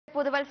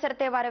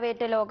പുതുവത്സരത്തെ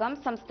വരവേറ്റ് ലോകം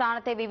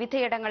സംസ്ഥാനത്തെ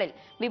വിവിധയിടങ്ങളിൽ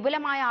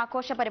വിപുലമായ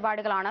ആഘോഷ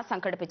പരിപാടികളാണ്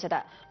സംഘടിപ്പിച്ചത്.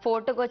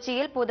 ഫോർട്ട്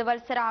കൊച്ചിയിൽ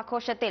പുതുവത്സര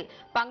ആഘോഷത്തിൽ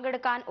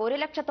പങ്കെടുക്കാൻ 1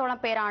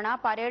 ലക്ഷത്തോളം പേരാണ്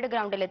പരേഡ്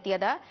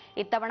ഗ്രൗണ്ടിലെത്തിയത്.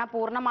 ഇത്തവണ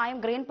പൂർണ്ണമായും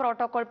ഗ്രീൻ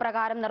പ്രോട്ടോകോൾ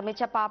പ്രകാരം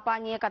നിർമ്മിച്ച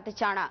പാപ്പാഞ്ഞിയെ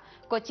കത്തിച്ചാണ്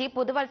കൊച്ചി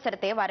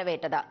പുതുവത്സരത്തെ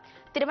വരവേറ്റത്.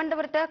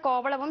 തിരുവനന്തപുരത്ത്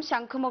കോവളവും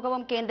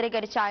ശംഖുമുഖവും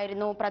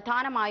കേന്ദ്രീകരിച്ചായിരുന്നു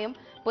പ്രധാനമായും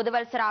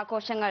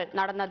പുതുവത്സരാഘോഷങ്ങൾ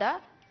നടന്നത്.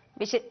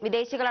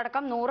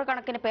 വിദേശികളടക്കം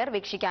നൂറുകണക്കിന് പേർ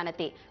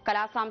വീക്ഷിക്കാനെത്തി.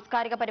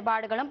 കലാസാംസ്കാരിക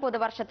പരിപാടികളും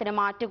പുതുവർഷത്തിന്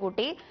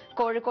മാറ്റുകൂട്ടി.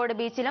 കോഴിക്കോട്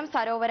ബീച്ചിലും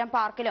സരോവരം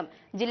പാർക്കിലും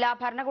ജില്ലാ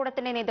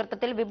ഭരണകൂടത്തിന്റെ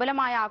നേതൃത്വത്തിൽ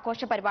വിപുലമായ ആഘോഷ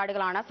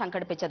പരിപാടികളാണ്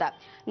സംഘടിപ്പിച്ചത്.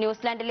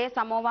 ന്യൂസിലാൻഡിലെ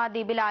സമോവ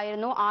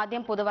ദ്വീപിലായിരുന്നു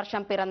ആദ്യം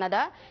പുതുവർഷം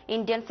പിറന്നത്.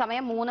 ഇന്ത്യൻ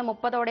സമയം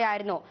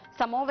 3:30ഓടെയായിരുന്നു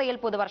സമോവയിൽ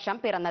പുതുവർഷം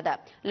പിറന്നത്.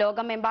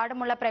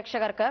 ലോകമെമ്പാടുമുള്ള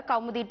പ്രേക്ഷകർക്ക്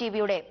കൗമുദി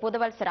ടിവിയുടെ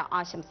പുതുവത്സര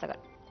ആശംസകൾ.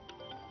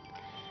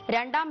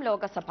 രണ്ടാം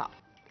ലോകസഭ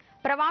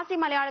പ്രവാസി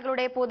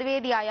മലയാളികളുടെ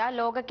പൊതുവേദിയായ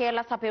ലോക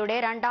കേരള സഭയുടെ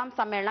 2ാം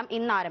സമ്മേളനം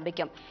ഇന്ന്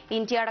ആരംഭിക്കും.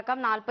 ഇന്ത്യ അടക്കം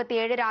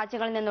 47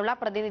 രാജ്യങ്ങളിൽ നിന്നുള്ള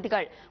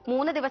പ്രതിനിധികൾ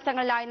 3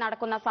 ദിവസങ്ങളിലായി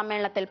നടക്കുന്ന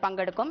സമ്മേളനത്തിൽ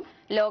പങ്കെടുക്കും.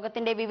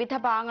 ലോകത്തിന്റെ വിവിധ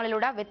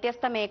ഭാഗങ്ങളിലൂടെ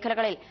വ്യത്യസ്ത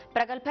മേഖലകളിൽ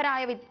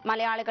പ്രഗത്ഭരായ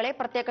മലയാളികളെ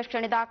പ്രത്യേക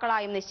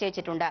ക്ഷണിതാക്കളായും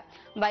നിശ്ചയിച്ചിട്ടുണ്ട്.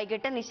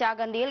 വൈകിട്ട്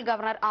നിശാഗന്ധിയിൽ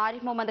ഗവർണർ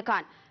ആരിഫ് മുഹമ്മദ്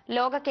ഖാൻ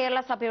ലോക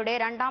കേരള സഭയുടെ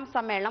 2ാം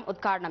സമ്മേളനം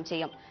ഉദ്ഘാടനം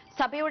ചെയ്യും.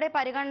 സഭയുടെ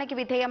പരിഗണനയ്ക്ക്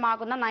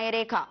വിധേയമാകുന്ന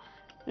നയരേഖ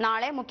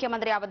നാളെ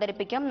മുഖ്യമന്ത്രി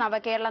അവതരിപ്പിക്കും.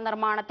 നവകേരള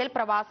നിർമ്മാണത്തിൽ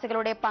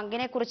പ്രവാസികളുടെ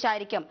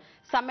പങ്കിനെക്കുറിച്ചായിരിക്കും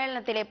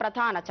സമ്മേളനത്തിലെ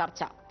പ്രധാന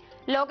ചർച്ച.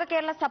 ലോക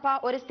കേരള സഭ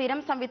ഒരു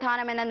സ്ഥിരം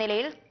സംവിധാനമെന്ന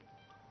നിലയിൽ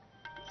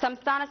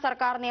സംസ്ഥാന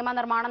സർക്കാർ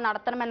നിയമനിർമ്മാണം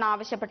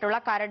നടത്തണമെന്നാവശ്യപ്പെട്ടുള്ള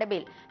കരട്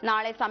ബിൽ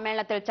നാളെ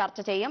സമ്മേളനത്തിൽ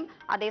ചർച്ച ചെയ്യും.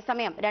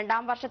 അതേസമയം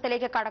 2ാം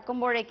വർഷത്തിലേക്ക്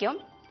കടക്കുമ്പോഴേക്കും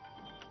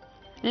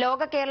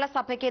ലോക കേരള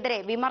സഭയ്ക്കെതിരെ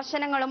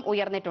വിമർശനങ്ങളും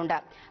ഉയർന്നിട്ടുണ്ട്.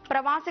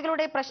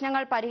 പ്രവാസികളുടെ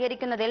പ്രശ്നങ്ങൾ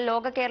പരിഹരിക്കുന്നതിൽ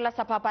ലോക കേരള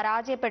സഭ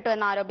പരാജയപ്പെട്ടു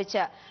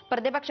എന്നാരോപിച്ച്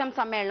പ്രതിപക്ഷം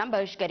സമ്മേളനം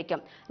ബഹിഷ്കരിക്കും.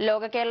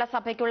 ലോക കേരള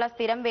സഭയ്ക്കുള്ള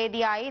സ്ഥിരം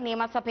വേദിയായി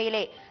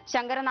നിയമസഭയിലെ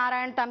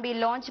ശങ്കരനാരായൺ തമ്പി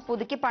ലോഞ്ച്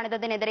പുതുക്കി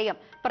പണിതതിനെതിരെയും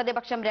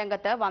പ്രതിപക്ഷം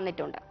രംഗത്ത്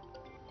വന്നിട്ടുണ്ട്.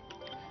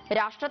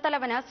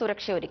 രാഷ്ട്രത്തലവന്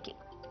സുരക്ഷയൊരുക്കി.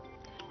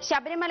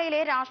 ശബരിമലയിലെ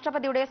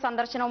രാഷ്ട്രപതിയുടെ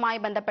സന്ദർശനവുമായി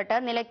ബന്ധപ്പെട്ട്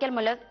നിലയ്ക്കൽ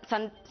മുതൽ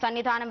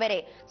സന്നിധാനം വരെ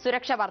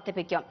സുരക്ഷ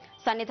വർദ്ധിപ്പിക്കും.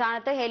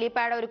 സന്നിധാനത്ത്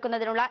ഹെലിപാഡ്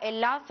ഒരുക്കുന്നതിനുള്ള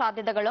എല്ലാ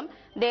സാധ്യതകളും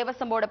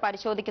ദേവസ്വം ബോർഡ്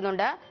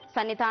പരിശോധിക്കുന്നുണ്ട്.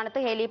 സന്നിധാനത്ത്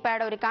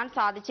ഹെലിപാഡ് ഒരുക്കാൻ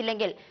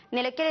സാധിച്ചില്ലെങ്കിൽ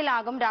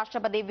നിലയ്ക്കലിലാകും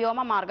രാഷ്ട്രപതി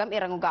വ്യോമമാർഗം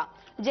ഇറങ്ങുക.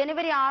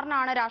 ജനുവരി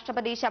 6-നാണ്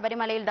രാഷ്ട്രപതി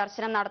ശബരിമലയിൽ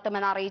ദർശനം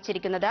നടത്തുമെന്ന്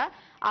അറിയിച്ചിരിക്കുന്നത്.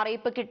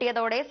 അറിയിപ്പ്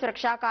കിട്ടിയതോടെ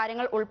സുരക്ഷാ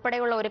കാര്യങ്ങൾ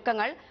ഉൾപ്പെടെയുള്ള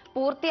ഒരുക്കങ്ങൾ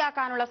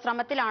പൂർത്തിയാക്കാനുള്ള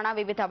ശ്രമത്തിലാണ്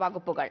വിവിധ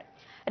വകുപ്പുകൾ.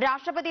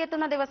 രാഷ്ട്രപതി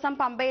എത്തുന്ന ദിവസം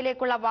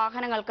പമ്പയിലേക്കുള്ള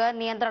വാഹനങ്ങൾക്ക്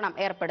നിയന്ത്രണം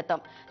ഏർപ്പെടുത്തും.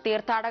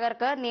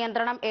 തീർത്ഥാടകർക്ക്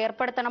നിയന്ത്രണം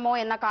ഏർപ്പെടുത്തണമോ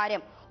എന്ന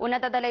കാര്യം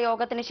ഉന്നതതല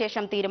യോഗത്തിന്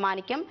ശേഷം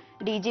തീരുമാനിക്കും.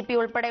 ഡിജിപി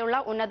ഉൾപ്പെടെയുള്ള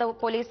ഉന്നത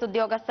പോലീസ്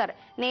ഉദ്യോഗസ്ഥർ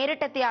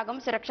നേരിട്ടെത്തിയാകും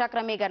സുരക്ഷാ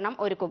ക്രമീകരണം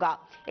ഒരുക്കുക.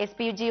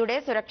 എസ്പിജിയുടെ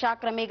സുരക്ഷാ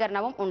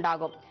ക്രമീകരണവും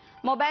ഉണ്ടാകും.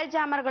 മൊബൈൽ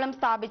ജാമറുകളും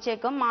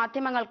സ്ഥാപിച്ചേക്കും.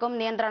 മാധ്യമങ്ങൾക്കും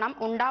നിയന്ത്രണം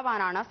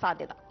ഉണ്ടാവാനാണ്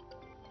സാധ്യത.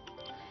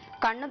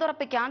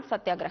 കണ്ണുതുറപ്പിക്കാൻ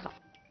സത്യാഗ്രഹം.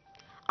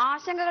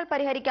 ആശങ്കകൾ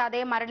പരിഹരിക്കാതെ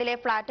മരടിലെ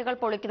ഫ്ളാറ്റുകൾ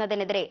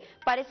പൊളിക്കുന്നതിനെതിരെ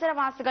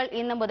പരിസരവാസികൾ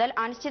ഇന്നു മുതൽ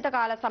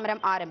അനിശ്ചിതകാല സമരം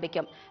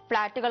ആരംഭിക്കും.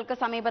 ഫ്ളാറ്റുകൾക്ക്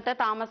സമീപത്ത്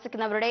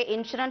താമസിക്കുന്നവരുടെ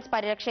ഇൻഷുറൻസ്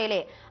പരിരക്ഷയിലെ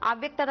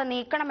അവ്യക്തത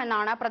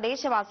നീക്കണമെന്നാണ്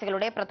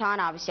പ്രദേശവാസികളുടെ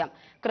പ്രധാന ആവശ്യം.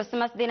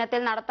 ക്രിസ്മസ്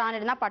ദിനത്തിൽ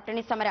നടത്താനിരുന്ന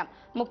പട്ടിണി സമരം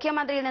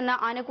മുഖ്യമന്ത്രിയിൽ നിന്ന്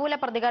അനുകൂല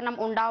പ്രതികരണം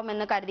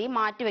ഉണ്ടാവുമെന്ന് കരുതി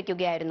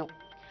മാറ്റിവെക്കുകയായിരുന്നു.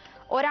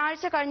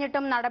 ഒരാഴ്ച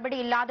കഴിഞ്ഞിട്ടും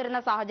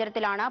നടപടിയില്ലാതിരുന്ന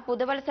സാഹചര്യത്തിലാണ്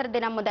പുതുവത്സര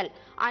ദിനം മുതൽ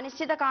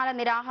അനിശ്ചിതകാല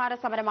നിരാഹാര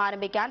സമരം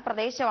ആരംഭിക്കാൻ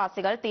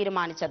പ്രദേശവാസികൾ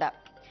തീരുമാനിച്ചത്.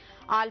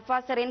 ആൽഫ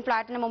സെറീൻ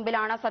ഫ്ളാറ്റിന്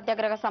മുമ്പിലാണ്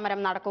സത്യാഗ്രഹ സമരം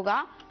നടക്കുക.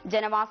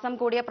 ജനവാസം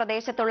കൂടിയ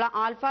പ്രദേശത്തുള്ള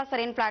ആൽഫ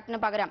സെറീൻ ഫ്ളാറ്റിന്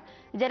പകരം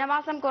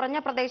ജനവാസം കുറഞ്ഞ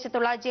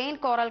പ്രദേശത്തുള്ള ജെയിൻ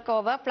കോറൽ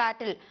കോവ്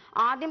ഫ്ളാറ്റിൽ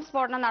ആദ്യം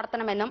സ്ഫോടനം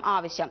നടത്തണമെന്നും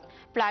ആവശ്യം.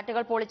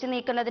 ഫ്ളാറ്റുകൾ പൊളിച്ചു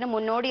നീക്കുന്നതിന്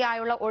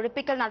മുന്നോടിയായുള്ള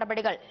ഒഴിപ്പിക്കൽ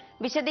നടപടികൾ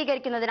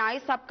വിശദീകരിക്കുന്നതിനായി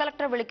സബ്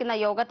കളക്ടർ വിളിക്കുന്ന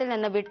യോഗത്തിൽ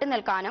നിന്ന്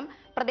വിട്ടുനിൽക്കാനും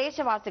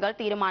പ്രദേശവാസികൾ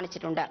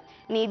തീരുമാനിച്ചിട്ടുണ്ട്.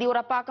 നീതി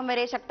ഉറപ്പാക്കും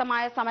വരെ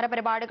ശക്തമായ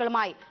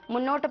സമരപരിപാടികളുമായി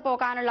മുന്നോട്ടു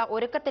പോകാനുള്ള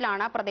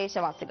ഒരുക്കത്തിലാണ്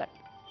പ്രദേശവാസികൾ.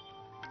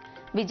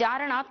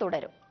 വിചാരണ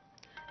തുടരും.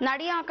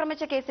 നടിയെ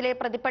ആക്രമിച്ച കേസിലെ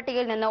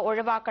പ്രതിപ്പട്ടികയിൽ നിന്ന്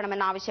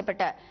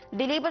ഒഴിവാക്കണമെന്നാവശ്യപ്പെട്ട്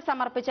ദിലീപ്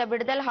സമർപ്പിച്ച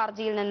വിടുതൽ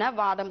ഹർജിയിൽ നിന്ന്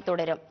വാദം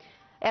തുടരും.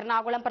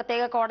 എറണാകുളം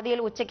പ്രത്യേക കോടതിയിൽ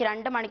ഉച്ചയ്ക്ക്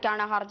 2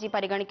 മണിക്കാണ് ഹർജി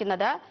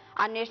പരിഗണിക്കുന്നത്.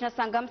 അന്വേഷണ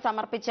സംഘം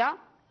സമർപ്പിച്ച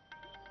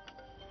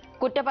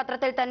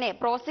കുറ്റപത്രത്തിൽ തന്നെ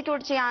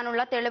പ്രോസിക്യൂട്ട്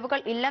ചെയ്യാനുള്ള തെളിവുകൾ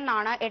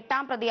ഇല്ലെന്നാണ്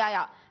 8ാം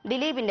പ്രതിയായ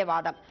ദിലീപിന്റെ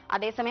വാദം.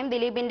 അതേസമയം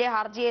ദിലീപിന്റെ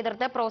ഹർജിയെ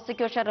എതിർത്ത്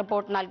പ്രോസിക്യൂഷൻ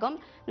റിപ്പോർട്ട് നൽകും.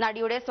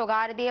 നടിയുടെ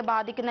സ്വകാര്യതയെ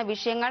ബാധിക്കുന്ന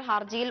വിഷയങ്ങൾ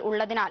ഹർജിയിൽ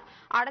ഉള്ളതിനാൽ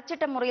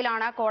അടച്ചിട്ട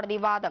മുറിയിലാണ് കോടതി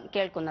വാദം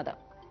കേൾക്കുന്നത്.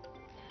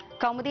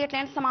 കൗമുദി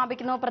ഹെഡ്ലൈൻസ്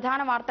സമാപിക്കുന്നു. പ്രധാന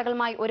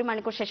വാർത്തകളുമായി 1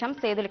 മണിക്കൂർ ശേഷം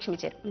സേതുലക്ഷ്മി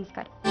ചേരും.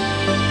 നമസ്കാരം.